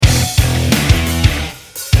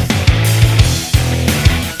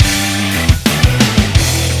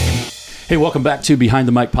Hey, welcome back to Behind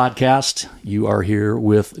the Mic podcast. You are here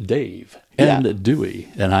with Dave and Dewey,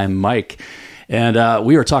 and I'm Mike. And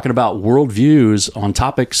we are talking about worldviews on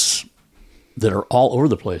topics that are all over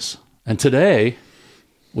the place. And today,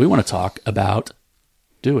 we want to talk about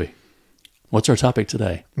Dewey. What's our topic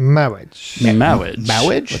today? Marriage. Marriage?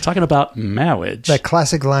 We're talking about marriage. That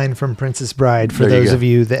classic line from Princess Bride, for those of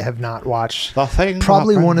you that have not watched.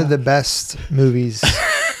 Probably one of the best movies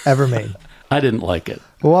ever made. I didn't like it.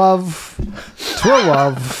 Love, true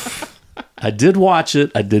love. I did watch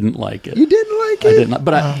it. I didn't like it. You didn't like it? I didn't.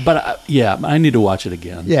 But I need to watch it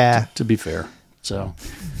again. Yeah. To be fair. So,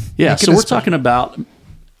 yeah. So we're talking about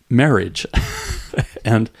marriage,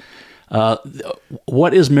 and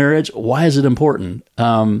what is marriage? Why is it important?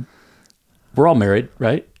 We're all married,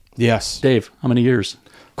 right? Yes. Dave, how many years?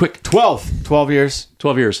 Quick. 12 years.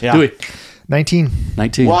 12 years. Yeah. Dewey. 19.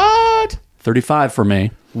 What? 35 for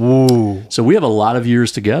me. Woo. So we have a lot of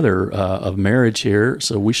years together of marriage here,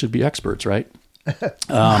 so we should be experts, right?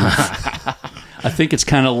 I think it's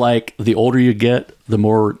kind of like the older you get, the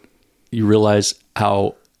more you realize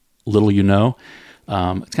how little you know.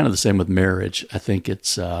 It's kind of the same with marriage. I think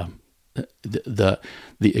it's the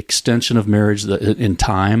extension of marriage in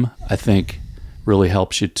time, I think, really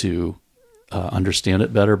helps you to understand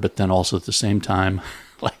it better, but then also at the same time,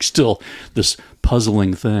 like still this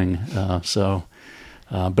puzzling thing.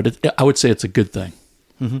 But I would say it's a good thing.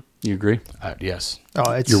 Mm-hmm. You agree? Yes.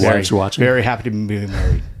 Oh, it's your wives are watching. Very happy to be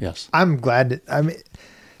married. Yes. I'm glad.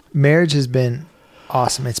 Marriage has been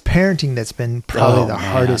awesome. It's parenting that's been probably the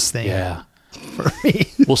hardest thing. Yeah. For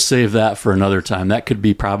me. We'll save that for another time. That could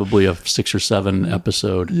be probably a 6 or 7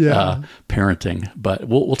 episode parenting, but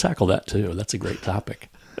we'll tackle that too. That's a great topic.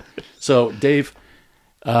 So, Dave,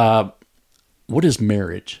 what is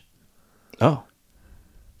marriage? Oh,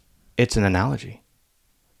 it's an analogy.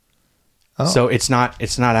 Oh. So it's not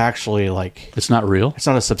actually like, It's not real? it's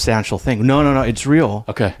not a substantial thing. No, it's real.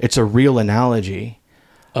 Okay. It's a real analogy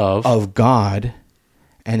of God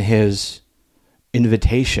and his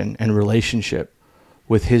invitation and relationship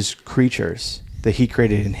with his creatures that he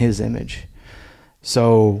created in his image.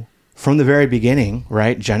 So from the very beginning,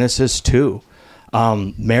 right? Genesis 2,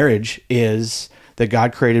 marriage is that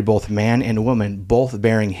God created both man and woman, both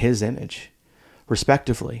bearing his image,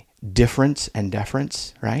 respectively. Difference and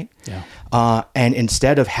deference, right? Yeah. And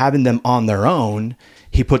instead of having them on their own,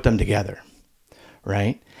 he put them together,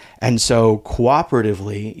 right? And so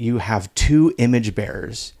cooperatively, you have two image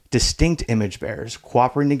bearers, distinct image bearers,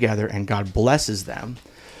 cooperating together, and God blesses them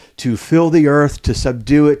to fill the earth, to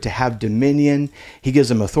subdue it, to have dominion. He gives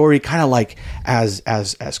them authority, kind of like as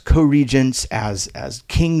co-regents, as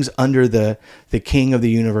kings under the king of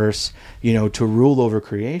the universe, to rule over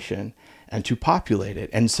creation and to populate it.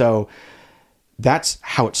 And so that's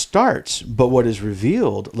how it starts. But what is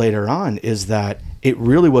revealed later on is that it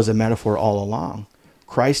really was a metaphor all along.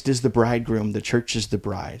 Christ is the bridegroom, the church is the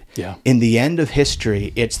bride. Yeah. In the end of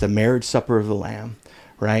history, it's the marriage supper of the Lamb,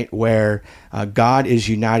 right? Where God is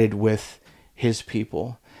united with his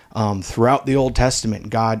people. Throughout the Old Testament,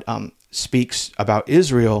 God speaks about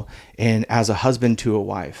Israel as a husband to a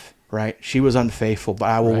wife, right? She was unfaithful, but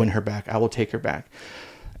I will win her back. I will take her back.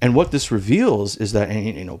 And what this reveals is that,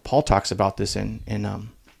 and Paul talks about this in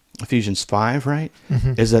Ephesians 5, right?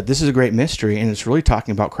 Mm-hmm. Is that this is a great mystery, and it's really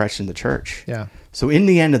talking about Christ and the church. Yeah. So in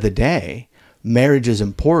the end of the day, marriage is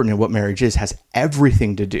important, and what marriage is has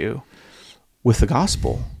everything to do with the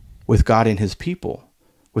gospel, with God and his people,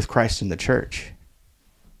 with Christ and the church.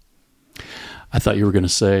 I thought you were going to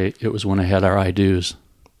say it was when I had our I do's.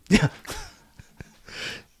 Yeah.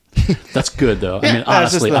 That's good, though. I mean,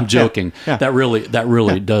 honestly, I'm joking. Yeah. That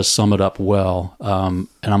really does sum it up well. And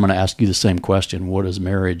I'm going to ask you the same question. What is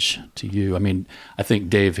marriage to you? I mean, I think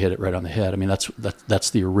Dave hit it right on the head. I mean, that's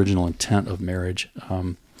the original intent of marriage.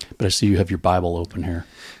 But I see you have your Bible open here.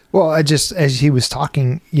 Well, as he was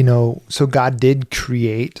talking, so God did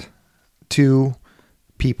create two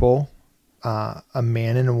people, a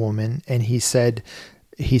man and a woman. And he said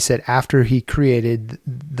after he created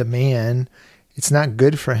the man, it's not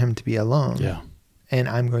good for him to be alone. Yeah. And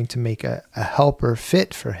I'm going to make a helper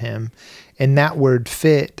fit for him. And that word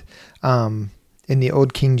fit, in the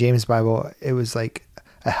old King James Bible, it was like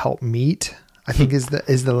a helpmeet, I think is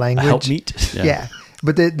the language. A helpmeet? Yeah.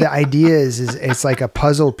 But the idea is it's like a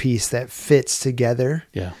puzzle piece that fits together.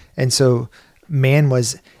 Yeah. And so man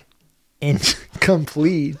was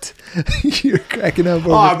incomplete. You're cracking up.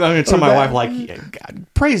 Oh, I'm going to tell my that. wife, like, yeah, God,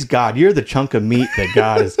 praise God, you're the chunk of meat that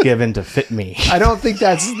God has given to fit me. I don't think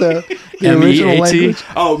that's the M-E-A-T? original language.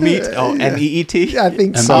 Oh, meat. Oh, M-E-E-T? I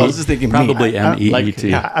think I so. was just thinking Probably meat. M-E-E-T.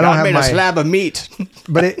 Yeah, I don't God have made my- a slab of meat.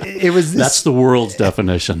 But it was this, That's the world's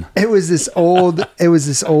definition. it was this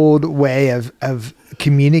old way of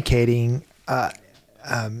communicating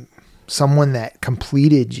someone that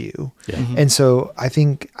completed you. Yeah. And so I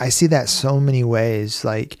think I see that so many ways.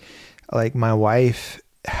 Like my wife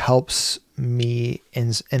helps me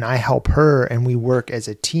and I help her, and we work as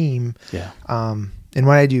a team. Yeah. And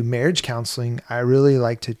when I do marriage counseling, I really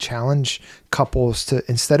like to challenge couples to,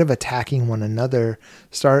 instead of attacking one another,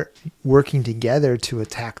 start working together to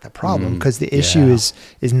attack the problem, because the issue Yeah.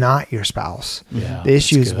 is not your spouse. Yeah, The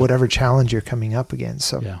issue that's is good. whatever challenge you're coming up against.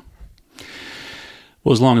 So Yeah.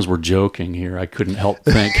 Well, as long as we're joking here, I couldn't help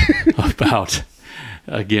think about,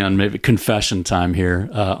 again, maybe confession time here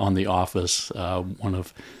on The Office. One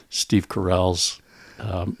of Steve Carell's,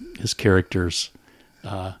 his characters,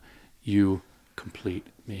 you complete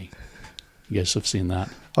me. You guys have seen that?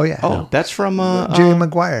 oh yeah, Oh, that's from Jerry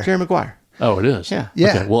Maguire. Jerry Maguire. Oh, it is? Yeah.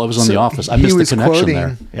 Yeah. Okay. Well, it was on So The Office. I he missed the was connection quoting-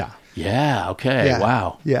 there. Yeah. Yeah. Okay. Yeah.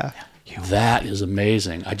 Wow. Yeah. That is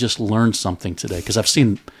amazing. I just learned something today because I've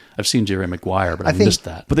seen Jerry Maguire, but I think- missed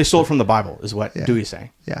that. But they stole it from the Bible, is what Yeah. Dewey's saying.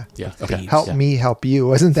 Yeah. Yeah. Okay. Help Yeah. me help you.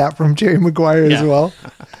 Wasn't that from Jerry Maguire as Yeah. well?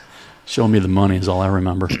 Show me the money is all I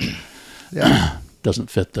remember. Yeah. Doesn't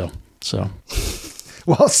fit though. So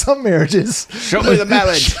Well, some marriages. Show me the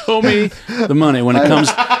mileage. show me the money. When it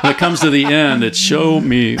comes to the end, it's show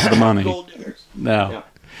me the money. No.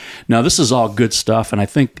 Now this is all good stuff, and I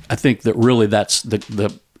think that really that's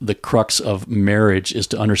the crux of marriage is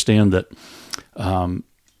to understand that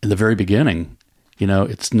in the very beginning,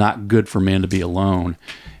 it's not good for man to be alone,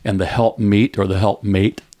 and the helpmeet or the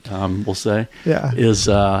helpmate, we'll say, Yeah.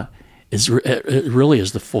 it really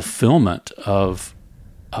is the fulfillment of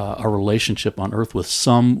a relationship on earth with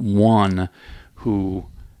someone who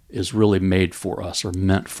is really made for us or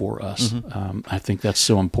meant for us. I think that's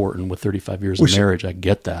so important with 35 years of marriage. I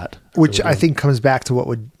get that. Which I think comes back to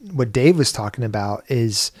what Dave was talking about,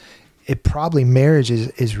 is it probably marriage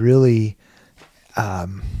is really a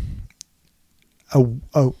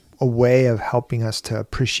way of helping us to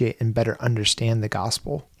appreciate and better understand the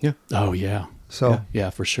gospel. Yeah. Oh yeah. So Yeah,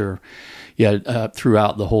 for sure. Yeah,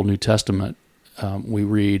 throughout the whole New Testament, we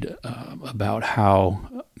read about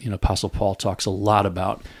how Apostle Paul talks a lot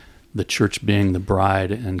about the church being the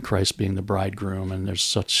bride and Christ being the bridegroom, and there's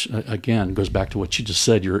such again goes back to what you just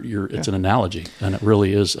said. It's an analogy, and it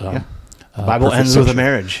really is. The Bible perfect ends with a picture.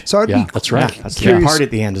 marriage. so I'd Yeah, be that's right. That's the curious, part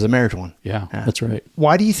at the end is a marriage one. Yeah, that's right.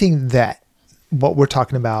 why do you think that what we're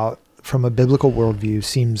talking about from a biblical worldview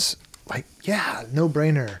seems like, no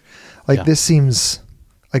brainer? Like Yeah. this seems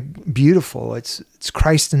like beautiful. It's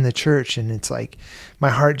Christ in the church, and it's like my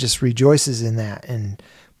heart just rejoices in that. And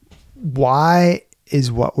why is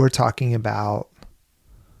what we're talking about,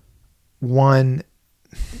 one,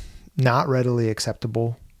 not readily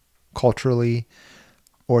acceptable culturally,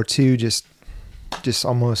 or two, just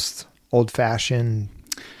almost old fashioned?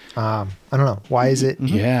 I don't know. Why is it?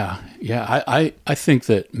 Yeah. I think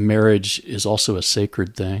that marriage is also a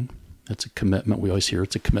sacred thing. It's a commitment. We always hear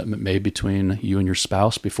it's a commitment made between you and your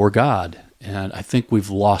spouse before God. And I think we've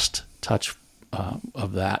lost touch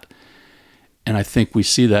of that. And I think we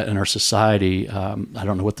see that in our society. I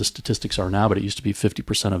don't know what the statistics are now, but it used to be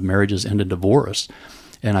 50% of marriages end in divorce.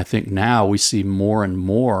 And I think now we see more and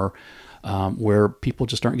more where people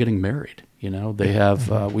just aren't getting married. They have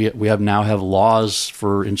we now have laws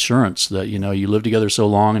for insurance that you live together so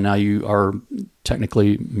long and now you are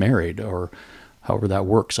technically married, or however that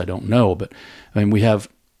works. I don't know, but I mean we have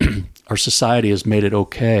our society has made it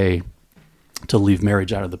okay to leave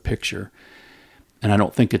marriage out of the picture, and I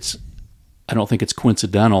don't think it's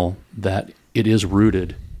coincidental that it is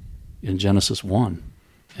rooted in Genesis 1,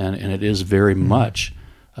 and it is very much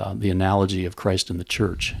the analogy of Christ in the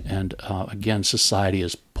church. And again, society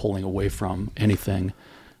is pulling away from anything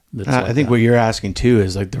that's like I think that. what you're asking too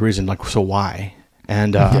is like the reason, like, so why?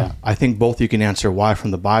 And I think both you can answer why from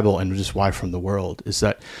the Bible and just why from the world. Is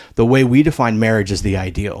that the way we define marriage is the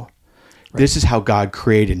ideal. Right. This is how God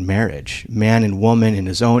created marriage, man and woman in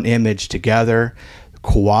his own image together,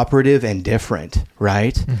 cooperative and different,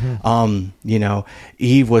 right? Mm-hmm.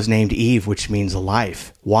 Eve was named Eve, which means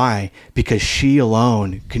life. Why? Because she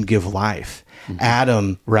alone can give life. Mm-hmm.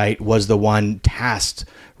 Adam, right, was the one tasked,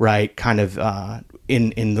 right, kind of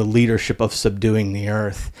in the leadership of subduing the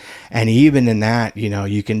earth. And even in that,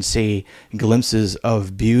 you can see glimpses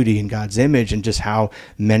of beauty in God's image and just how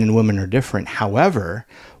men and women are different. However,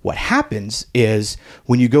 what happens is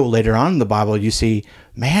when you go later on in the Bible, you see,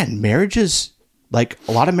 man, marriages, like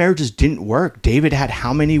a lot of marriages didn't work. David had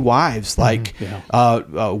how many wives? Like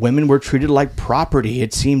women were treated like property.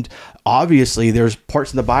 It seemed, obviously there's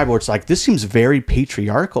parts in the Bible where it's like, this seems very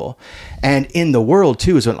patriarchal. And in the world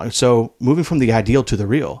too, so moving from the ideal to the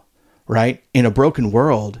real, right? In a broken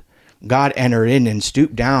world, God entered in and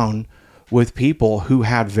stooped down with people who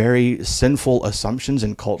had very sinful assumptions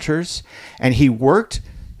and cultures. And he worked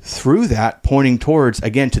through that, pointing towards,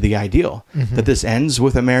 again, to the ideal, that this ends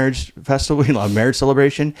with a marriage festival, a marriage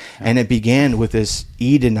celebration, and it began with this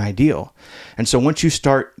Eden ideal. And so once you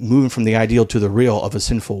start moving from the ideal to the real of a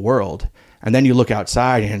sinful world, and then you look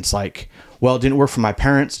outside and it's like, well, it didn't work for my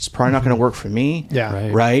parents, it's probably not going to work for me. Yeah.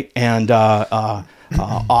 Right. And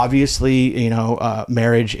obviously,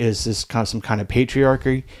 marriage is this kind of some kind of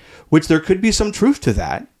patriarchy, which there could be some truth to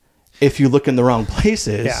that if you look in the wrong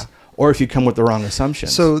places. Yeah. Or if you come with the wrong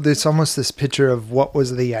assumptions. So there's almost this picture of what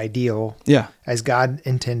was the ideal as God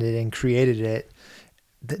intended and created it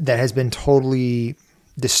that has been totally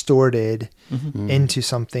distorted into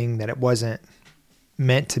something that it wasn't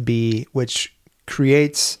meant to be, which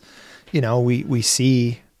creates, we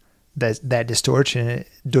see that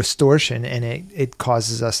distortion and it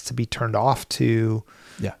causes us to be turned off to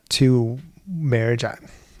marriage. I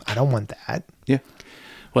don't want that. Yeah.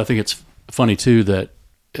 Well, I think it's funny too that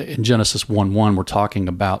in Genesis 1:1, we're talking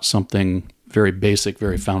about something very basic,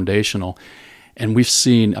 very foundational. And we've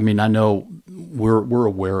seen, I know we're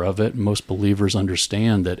aware of it. Most believers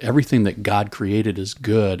understand that everything that God created is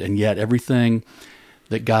good. And yet everything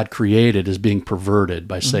that God created is being perverted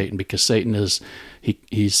by Satan, because Satan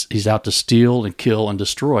he's out to steal and kill and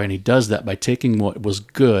destroy. And he does that by taking what was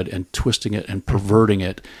good and twisting it and perverting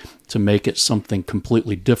it to make it something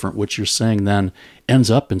completely different, which you're saying then ends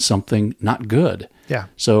up in something not good. Yeah.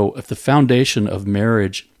 So if the foundation of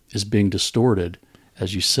marriage is being distorted,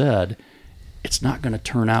 as you said, it's not going to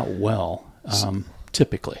turn out well,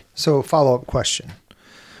 typically. So follow-up question.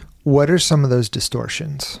 What are some of those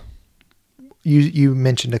distortions? You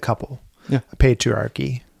mentioned a couple. Yeah.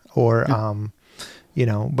 Patriarchy or,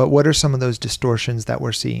 but what are some of those distortions that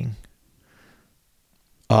we're seeing?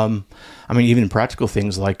 Even practical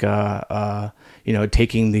things like,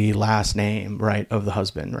 taking the last name, right, of the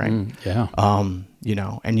husband, right?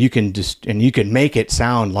 And you can make it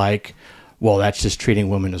sound like, well, that's just treating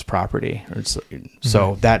women as property.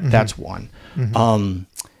 That's one.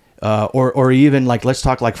 Or even like, let's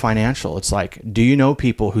talk like financial. It's like, do you know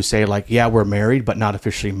people who say like, yeah, we're married, but not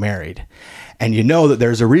officially married? And you know that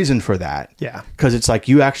there's a reason for that. Yeah. Because it's like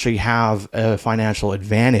you actually have a financial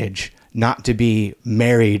advantage not to be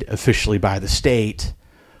married officially by the state,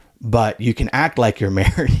 but you can act like you're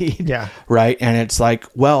married. Yeah. Right. And it's like,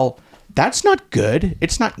 well, that's not good.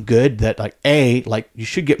 It's not good that you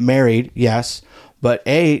should get married. Yes. But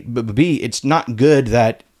B, it's not good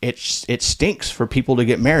that it stinks for people to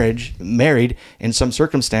get married in some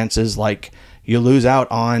circumstances, like you lose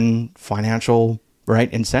out on financial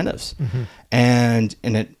incentives. And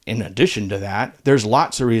in addition to that, there's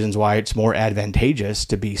lots of reasons why it's more advantageous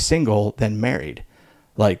to be single than married.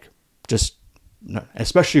 Like just,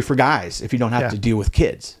 especially for guys, if you don't have to deal with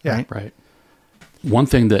kids. Yeah. Right. One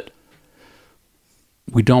thing that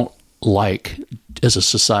we don't like as a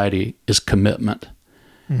society is commitment.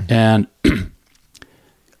 And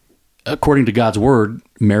according to God's word,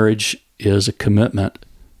 marriage is a commitment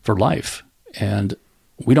for life. And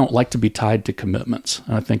we don't like to be tied to commitments.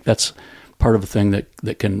 And I think that's part of the thing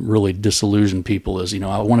that can really disillusion people is,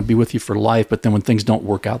 I want to be with you for life, but then when things don't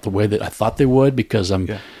work out the way that I thought they would, because I'm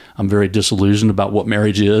very disillusioned about what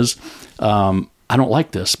marriage is, I don't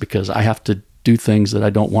like this because I have to do things that I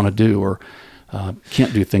don't want to do, or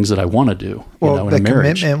can't do things that I want to do. Well, in a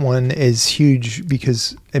marriage. Commitment one is huge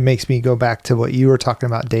because it makes me go back to what you were talking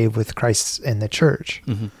about, Dave, with Christ and the church.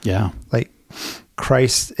 Yeah. Like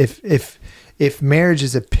Christ, if marriage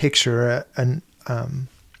is a picture, an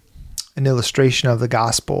illustration of the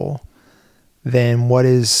gospel, then what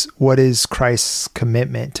is Christ's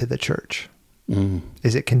commitment to the church?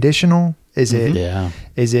 Is it conditional? Is it? Yeah.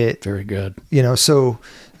 Is it very good? So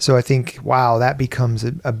I think, wow, that becomes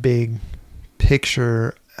a big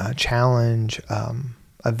picture, challenge,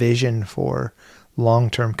 a vision for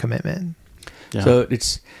long-term commitment. Yeah. So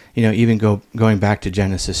it's, even going back to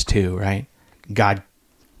Genesis 2, right? God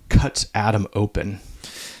cuts Adam open,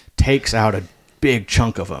 takes out a big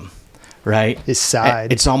chunk of him, right? His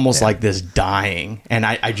side. It's almost like this dying. And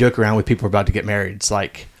I joke around with people who are about to get married. It's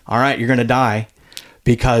like, all right, you're going to die,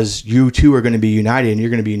 because you two are going to be united and you're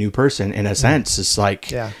going to be a new person. In a sense, it's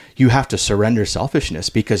like you have to surrender selfishness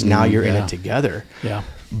because now you're in it together. Yeah.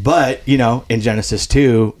 But, you know, in Genesis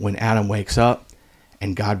 2, when Adam wakes up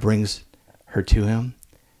and God brings her to him,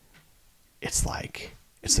 it's like,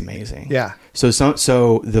 it's amazing. Yeah. So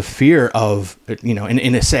the fear of, you know,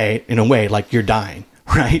 in a way, like you're dying,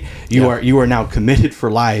 right? You are now committed for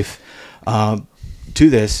life to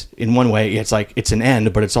this. In one way, it's like it's an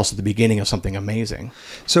end, but it's also the beginning of something amazing.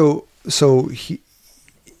 So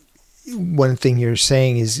one thing you're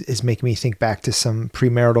saying is making me think back to some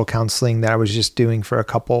premarital counseling that I was just doing for a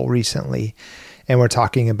couple recently. And we're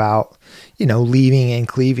talking about, you know, leaving and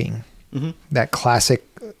cleaving, that classic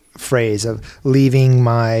phrase of leaving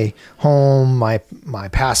my home, my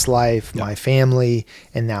past life, my family,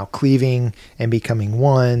 and now cleaving and becoming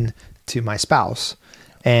one to my spouse.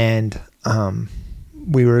 And,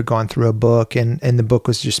 we were going through a book and the book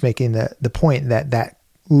was just making the point that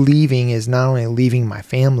leaving is not only leaving my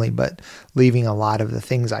family, but leaving a lot of the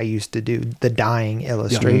things I used to do, the dying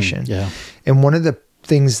illustration. Yeah. And one of the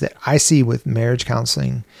things that I see with marriage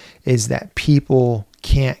counseling is that people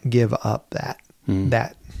can't give up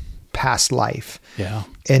that past life. Yeah.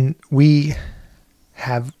 And we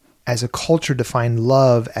have, as a culture, defined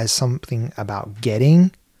love as something about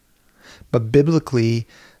getting, but biblically,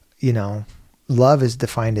 you know, love is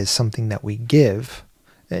defined as something that we give.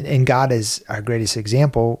 And God is our greatest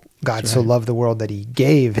example. God so loved the world that he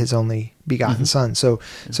gave his only begotten son. So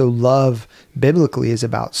love biblically is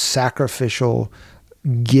about sacrificial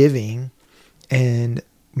giving, and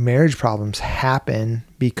marriage problems happen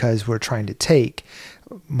because we're trying to take.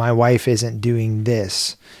 My wife isn't doing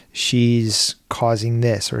this. She's causing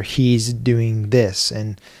this, or he's doing this,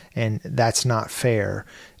 and that's not fair.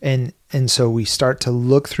 And so we start to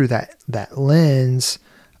look through that lens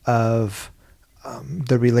of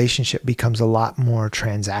the relationship becomes a lot more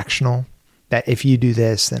transactional, that if you do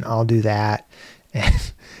this, then I'll do that.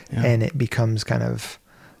 And it becomes kind of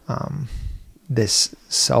this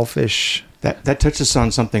selfish. That touches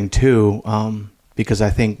on something too, because I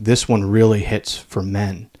think this one really hits for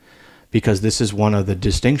men, because this is one of the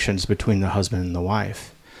distinctions between the husband and the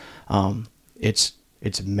wife. It's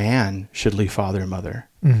man should leave father and mother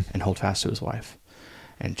and hold fast to his wife.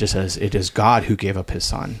 And just as it is God who gave up his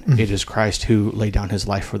son, it is Christ who laid down his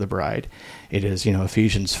life for the bride. It is, you know,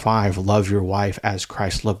 Ephesians 5, love your wife as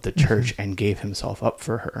Christ loved the church and gave himself up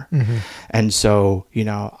for her. And so, you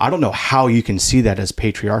know, I don't know how you can see that as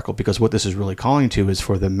patriarchal, because what this is really calling to is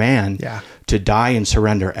for the man to die and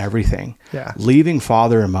surrender everything. Leaving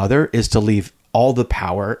father and mother is to leave all the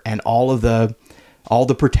power and all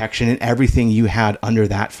the protection and everything you had under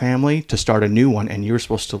that family to start a new one, and you're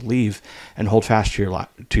supposed to leave and hold fast to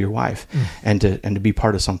your wife and to be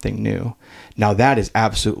part of something new. Now that is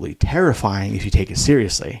absolutely terrifying if you take it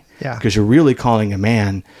seriously, because you're really calling a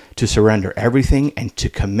man to surrender everything and to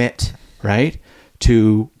commit, right,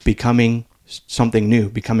 to becoming something new,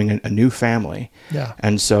 becoming a new family.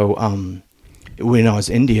 And so when I was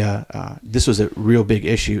in India, this was a real big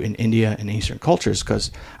issue in India and Eastern cultures,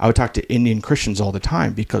 because I would talk to Indian Christians all the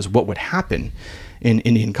time, because what would happen in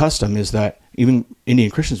Indian custom is that, even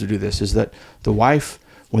Indian Christians would do this, is that the wife,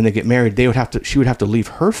 when they get married, she would have to leave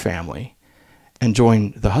her family and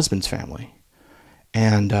join the husband's family.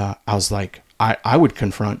 And I was like, I would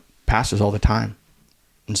confront pastors all the time.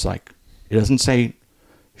 It's like, it doesn't say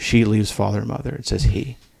she leaves father and mother, it says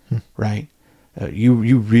he, right? You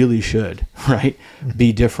really should, right,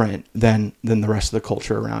 be different than the rest of the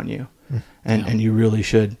culture around you, and you really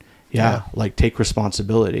should, like take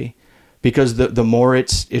responsibility, because the more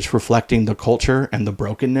it's reflecting the culture and the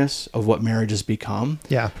brokenness of what marriage has become,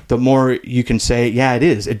 the more you can say,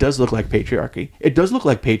 it does look like patriarchy. It does look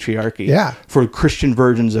like patriarchy for Christian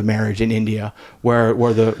versions of marriage in India, where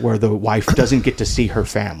the wife doesn't get to see her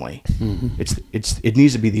family. It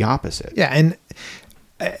needs to be the opposite. And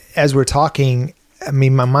as we're talking, I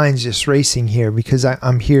mean, my mind's just racing here, because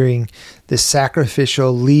I'm hearing this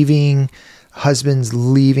sacrificial leaving, husbands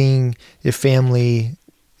leaving their family,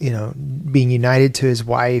 you know, being united to his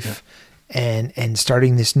wife and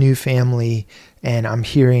starting this new family. And I'm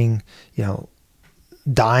hearing, you know,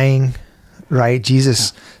 dying, right?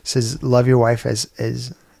 Jesus says, love your wife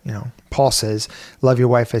as, you know, Paul says, love your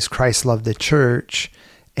wife as Christ loved the church.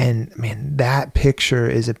 And man, that picture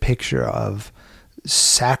is a picture of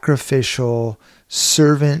sacrificial,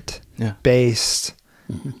 servant based,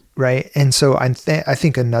 right? And so I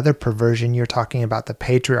think another perversion, you're talking about the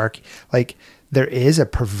patriarchy, like there is a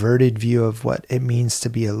perverted view of what it means to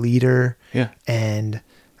be a leader and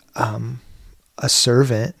a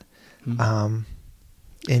servant.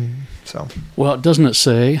 Well, doesn't it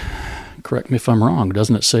say correct me if I'm wrong,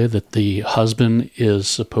 doesn't it say that the husband is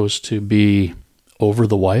supposed to be over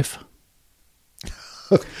the wife?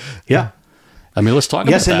 Yeah. I mean, let's talk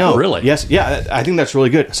Yes about and that, no. really. Yes. Yeah. I think that's really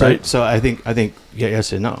good. So, Right. so I think, yeah,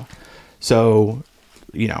 yes and no. So,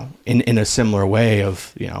 in a similar way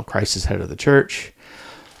of, Christ is head of the church,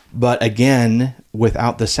 but again,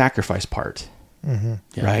 without the sacrifice part, Yeah.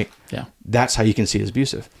 right? Yeah. That's how you can see it as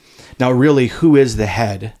abusive. Now, really, who is the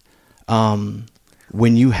head?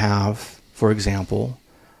 When you have, for example,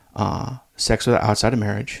 sex outside of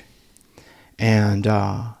marriage, and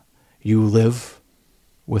you live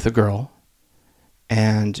with a girl,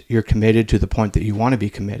 and you're committed to the point that you want to be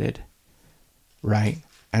committed, right?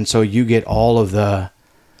 And so you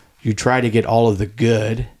try to get all of the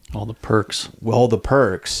good, All the perks. all the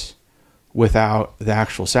perks, without the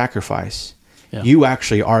actual sacrifice. Yeah. You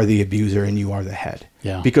actually are the abuser and you are the head.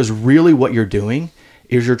 Yeah. Because really what you're doing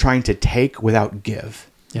is you're trying to take without give.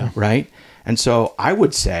 Yeah. Right? And so I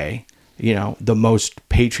would say, the most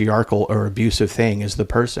patriarchal or abusive thing is the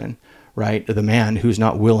person, right? The man who's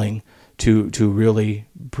not willing to really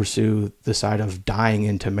pursue the side of dying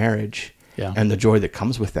into marriage. Yeah. And the joy that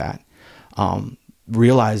comes with that.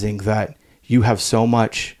 Realizing that you have so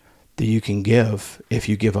much that you can give if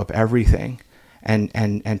you give up everything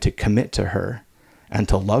and to commit to her and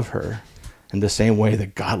to love her in the same way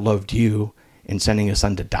that God loved you in sending his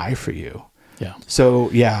son to die for you. Yeah.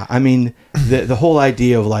 So, yeah, I mean, the whole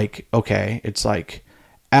idea of like, okay, it's like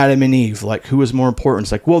Adam and Eve, like who is more important?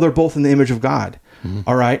 It's like, well, they're both in the image of God. Mm-hmm.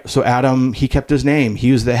 All right. So Adam, he kept his name.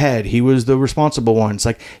 He was the head. He was the responsible one. It's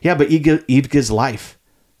like, yeah, but Eve gives life.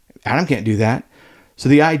 Adam can't do that. So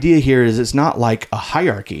the idea here is it's not like a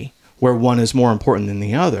hierarchy where one is more important than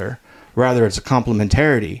the other. Rather, it's a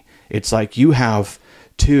complementarity. It's like you have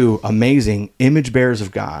two amazing image bearers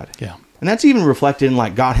of God. Yeah. And that's even reflected in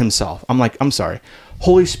like God himself. I'm sorry.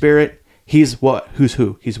 Holy Spirit, he's what? Who's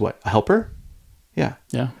who? He's what? A helper? Yeah.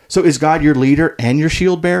 Yeah. So is God your leader and your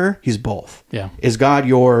shield bearer? He's both. Yeah. Is God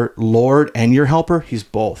your Lord and your helper? He's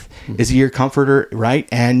both. Mm-hmm. Is he your comforter, right?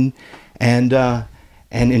 And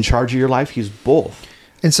in charge of your life? He's both.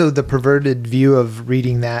 And so the perverted view of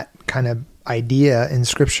reading that kind of idea in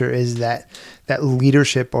scripture is that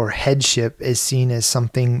leadership or headship is seen as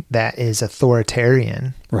something that is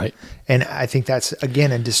authoritarian. Right. And I think that's,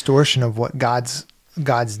 again, a distortion of what God's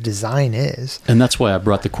design is. And that's why I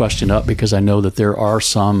brought the question up, because I know that there are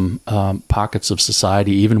some pockets of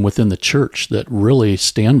society, even within the church, that really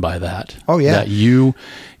stand by that. Oh, yeah. That you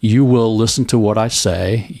will listen to what I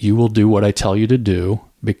say, you will do what I tell you to do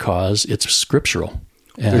because it's scriptural.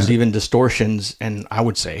 And there's even distortions, and I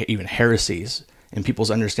would say even heresies in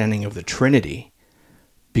people's understanding of the Trinity,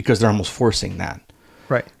 because they're almost forcing that.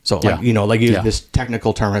 Right. So, like, this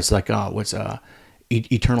technical term, it's like, what's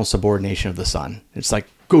eternal subordination of the Son. It's like,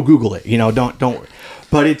 go Google it. Don't.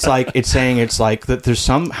 But it's like it's saying it's like that. There's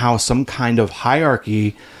somehow some kind of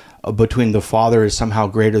hierarchy between the Father is somehow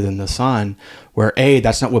greater than the Son, where A,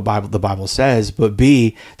 that's not what the Bible says, but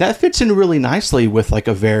B, that fits in really nicely with like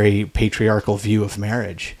a very patriarchal view of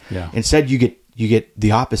marriage. Yeah. Instead, you get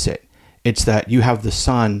the opposite. It's that you have the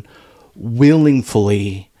Son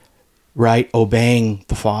willingly, right, obeying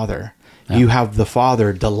the Father. Yeah. You have the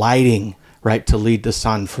Father delighting, right, to lead the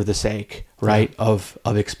Son for the sake, right, of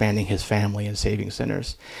expanding his family and saving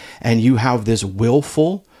sinners. And you have this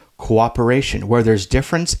willful cooperation where there's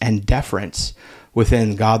difference and deference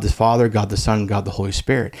within God the Father, God the Son, God the Holy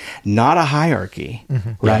Spirit. Not a hierarchy,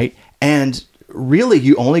 right? Yeah. And really,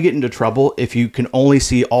 you only get into trouble if you can only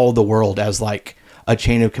see all the world as like a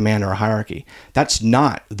chain of command or a hierarchy. That's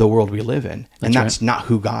not the world we live in. And that's not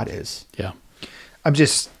who God is. Yeah. I'm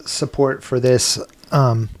just support for this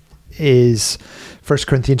is 1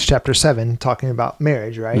 Corinthians chapter 7, talking about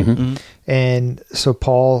marriage, right? Mm-hmm. And so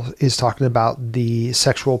Paul is talking about the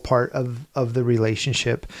sexual part of the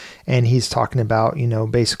relationship. And he's talking about,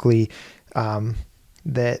 basically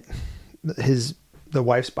that the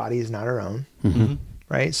wife's body is not her own,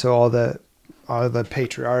 right? So all the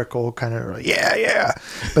patriarchal kind of like, yeah.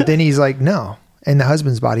 But then he's like, no. And the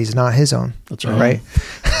husband's body is not his own. That's right.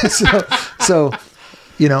 So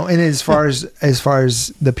and as far as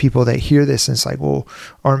the people that hear this, and it's like, well,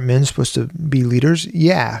 aren't men supposed to be leaders?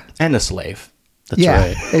 Yeah. And a slave. That's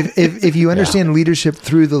right. If you understand leadership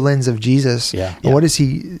through the lens of Jesus, what does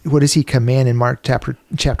he command in Mark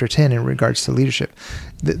chapter 10 in regards to leadership?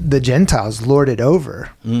 The Gentiles lord it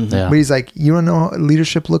over. Mm-hmm. Yeah. But he's like, you want to know what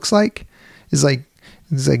leadership looks like? It's like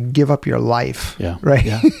give up your life. Yeah. Right.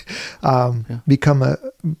 Yeah. Become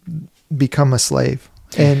a slave.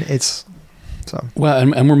 And it's so. Well,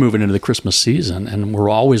 and we're moving into the Christmas season, and we're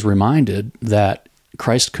always reminded that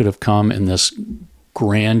Christ could have come in this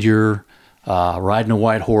grandeur, riding a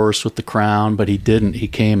white horse with the crown, but he didn't. He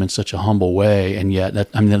came in such a humble way, and yet,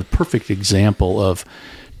 the perfect example of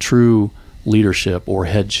true leadership or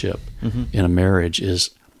headship in a marriage is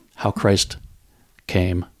how Christ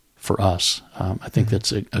came for us. I think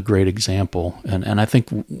that's a great example, and I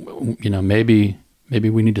think maybe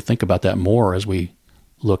we need to think about that more as we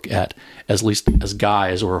look at at least as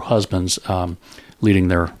guys or husbands leading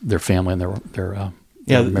their family and their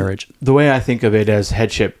marriage. The way I think of it as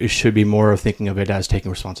headship, it should be more of thinking of it as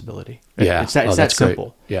taking responsibility. Yeah, it's that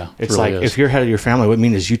simple. Great. Yeah, it's really like is. if you're head of your family, what it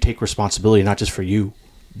means is you take responsibility not just for you,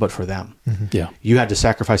 but for them. Yeah, you had to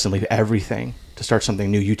sacrifice and leave everything to start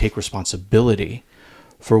something new. You take responsibility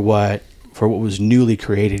for what was newly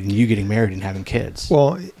created, and you getting married and having kids.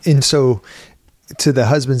 Well, and so to the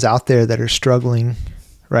husbands out there that are struggling,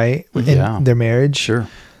 right, in their marriage, sure,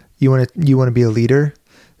 you want to be a leader.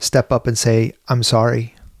 Step up and say, "I'm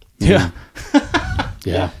sorry." Yeah,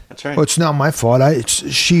 yeah, that's right. Well, it's not my fault.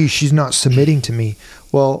 She's not submitting to me.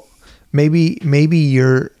 Well, maybe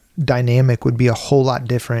your dynamic would be a whole lot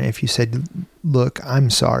different if you said, "Look, I'm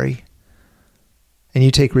sorry," and you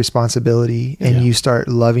take responsibility and you start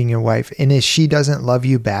loving your wife. And if she doesn't love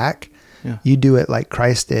you back, you do it like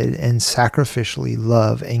Christ did and sacrificially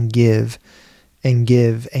love and give and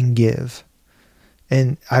give and give.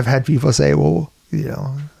 And I've had people say, "Well,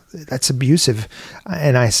 that's abusive."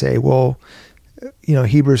 And I say, well,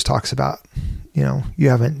 Hebrews talks about, you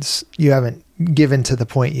haven't given to the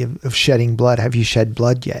point of shedding blood. Have you shed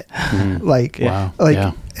blood yet?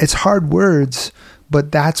 It's hard words,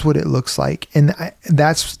 but that's what it looks like. And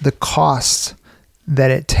that's the cost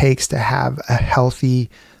that it takes to have a healthy,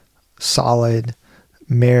 solid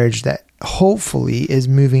marriage that hopefully is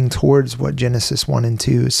moving towards what Genesis 1 and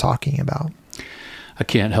 2 is talking about. I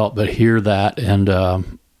can't help but hear that. And,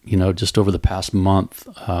 just over the past month,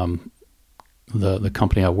 the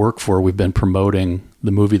company I work for, we've been promoting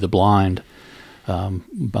the movie The Blind,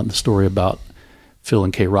 about the story about Phil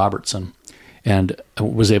and Kay Robertson, and I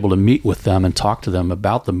was able to meet with them and talk to them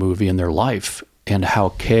about the movie and their life and how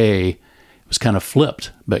Kay was kind of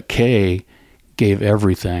flipped, but Kay gave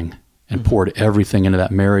everything and poured everything into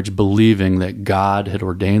that marriage, believing that God had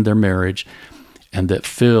ordained their marriage. And that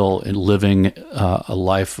Phil, in living a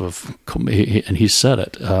life of, and he said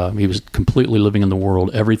it, he was completely living in the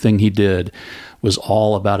world. Everything he did was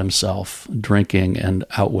all about himself, drinking and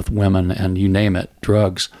out with women and you name it,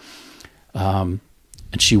 drugs. And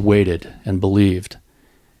she waited and believed.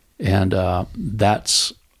 And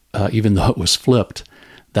that's, even though it was flipped,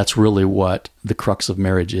 that's really what the crux of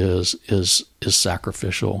marriage is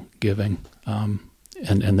sacrificial giving.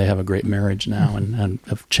 And they have a great marriage now and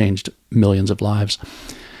have changed millions of lives.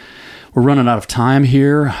 We're running out of time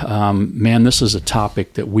here. Man, this is a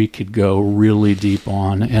topic that we could go really deep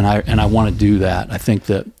on, and I want to do that. I think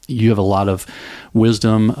that you have a lot of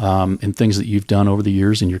wisdom in things that you've done over the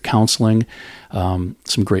years in your counseling,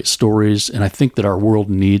 some great stories, and I think that our world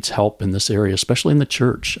needs help in this area, especially in the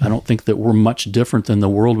church. I don't think that we're much different than the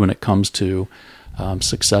world when it comes to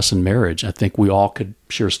success in marriage. I think we all could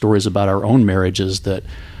share stories about our own marriages that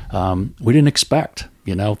we didn't expect.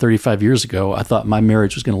 35 years ago, I thought my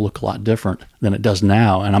marriage was going to look a lot different than it does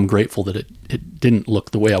now, and I'm grateful that it didn't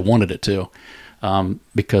look the way I wanted it to,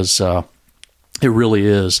 because it really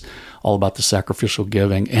is all about the sacrificial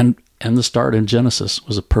giving. And the start in Genesis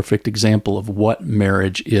was a perfect example of what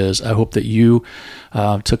marriage is. I hope that you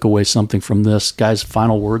took away something from this. Guys,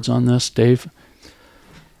 final words on this, Dave?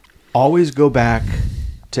 Always go back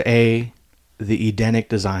to the Edenic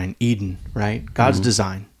design, Eden, right? God's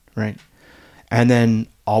design, right? And then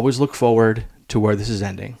always look forward to where this is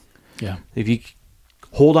ending. Yeah. If you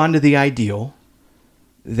hold on to the ideal,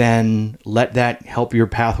 then let that help your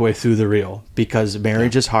pathway through the real, because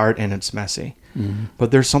marriage is hard and it's messy. Mm-hmm.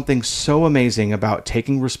 But there's something so amazing about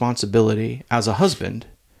taking responsibility as a husband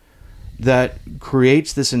that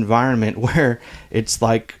creates this environment where it's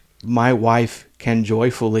like my wife can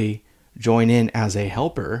joyfully join in as a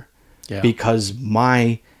helper because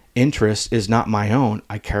my interest is not my own.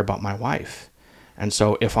 I care about my wife. And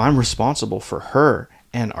so if I'm responsible for her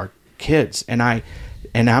and our kids, and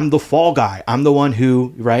I'm the fall guy, I'm the one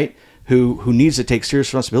who needs to take serious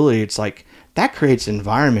responsibility, it's like that creates an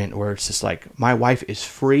environment where it's just like my wife is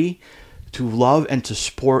free to love and to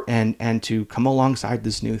support and to come alongside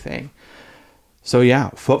this new thing. So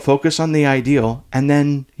focus on the ideal. And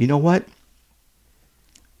then, you know what?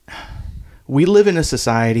 We live in a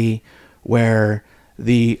society where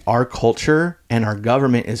our culture and our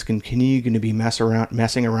government is continuing going to be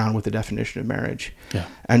messing around with the definition of marriage. Yeah.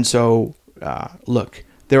 And so, look,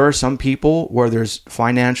 there are some people where there's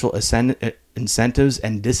financial incentives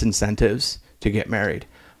and disincentives to get married.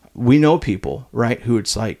 we know people, right, who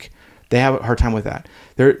it's like they have a hard time with that.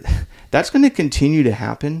 That's going to continue to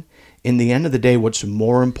happen. In the end of the day, what's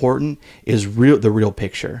more important is the real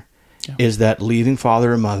picture. Yeah. Is that leaving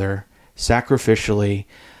father and mother sacrificially.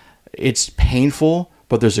 It's painful,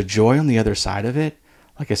 but there's a joy on the other side of it.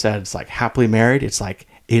 Like I said, it's like happily married. It's like,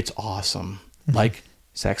 it's awesome. Mm-hmm. Like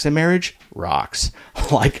sex and marriage rocks.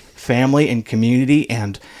 Like family and community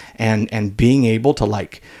and being able to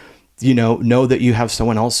like, know that you have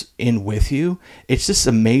someone else in with you. It's just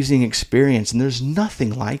an amazing experience, and there's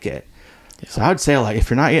nothing like it. Yeah. So I would say, like, if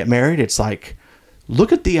you're not yet married, it's like,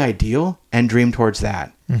 look at the ideal and dream towards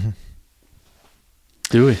that. Mm-hmm.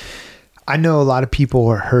 Do we? I know a lot of people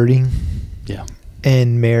are hurting. Yeah.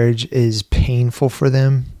 And marriage is painful for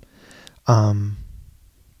them.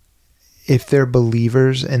 If they're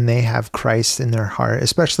believers and they have Christ in their heart,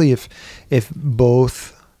 especially if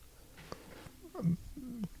both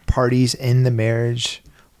parties in the marriage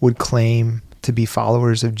would claim to be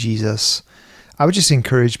followers of Jesus, I would just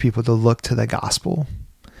encourage people to look to the gospel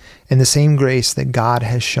and the same grace that God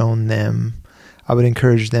has shown them. I would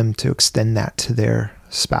encourage them to extend that to their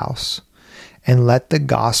spouse and let the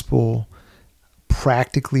gospel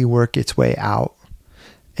practically work its way out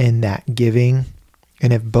in that giving.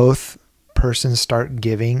 And if both persons start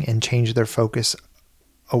giving and change their focus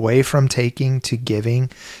away from taking to giving,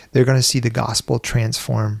 they're going to see the gospel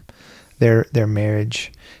transform their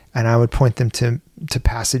marriage. And I would point them to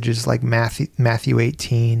passages like Matthew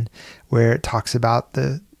 18, where it talks about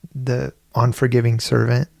the unforgiving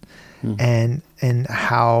servant and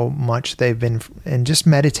how much they've been, and just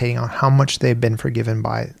meditating on how much they've been forgiven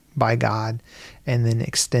by God, and then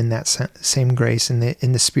extend that same grace in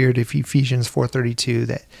the spirit of Ephesians 4:32,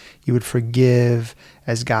 that you would forgive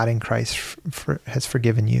as God in Christ has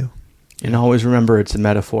forgiven you. And always remember, it's a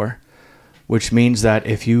metaphor, which means that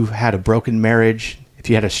if you had a broken marriage, if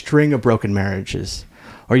you had a string of broken marriages,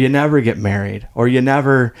 or you never get married, or you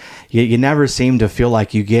never seem to feel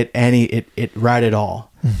like you get it right at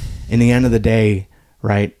all. In the end of the day,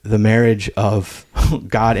 right, the marriage of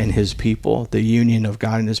God and his people, the union of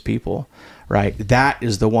God and his people, right, that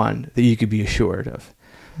is the one that you could be assured of,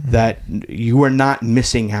 that you are not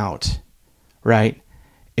missing out, right,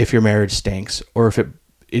 if your marriage stinks, or if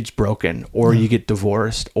it's broken, or you get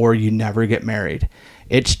divorced, or you never get married.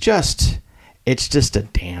 It's just a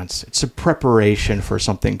dance. It's a preparation for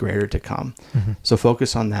something greater to come. Mm-hmm. So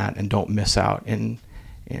focus on that and don't miss out in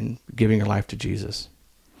giving your life to Jesus.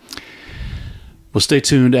 Well, stay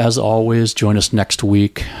tuned as always. Join us next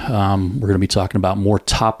week. We're going to be talking about more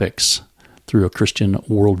topics through a Christian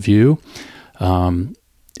worldview.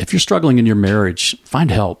 If you're struggling in your marriage,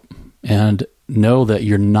 find help and know that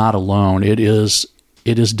you're not alone. It is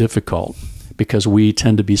difficult because we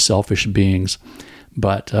tend to be selfish beings.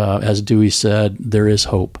 But as Dewey said, there is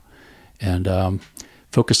hope. And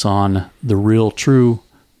focus on the real, true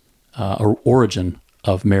origin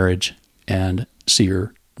of marriage and see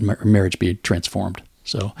your marriage be transformed.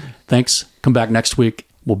 So thanks. Come back next week.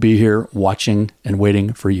 We'll be here watching and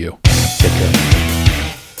waiting for you. Take care.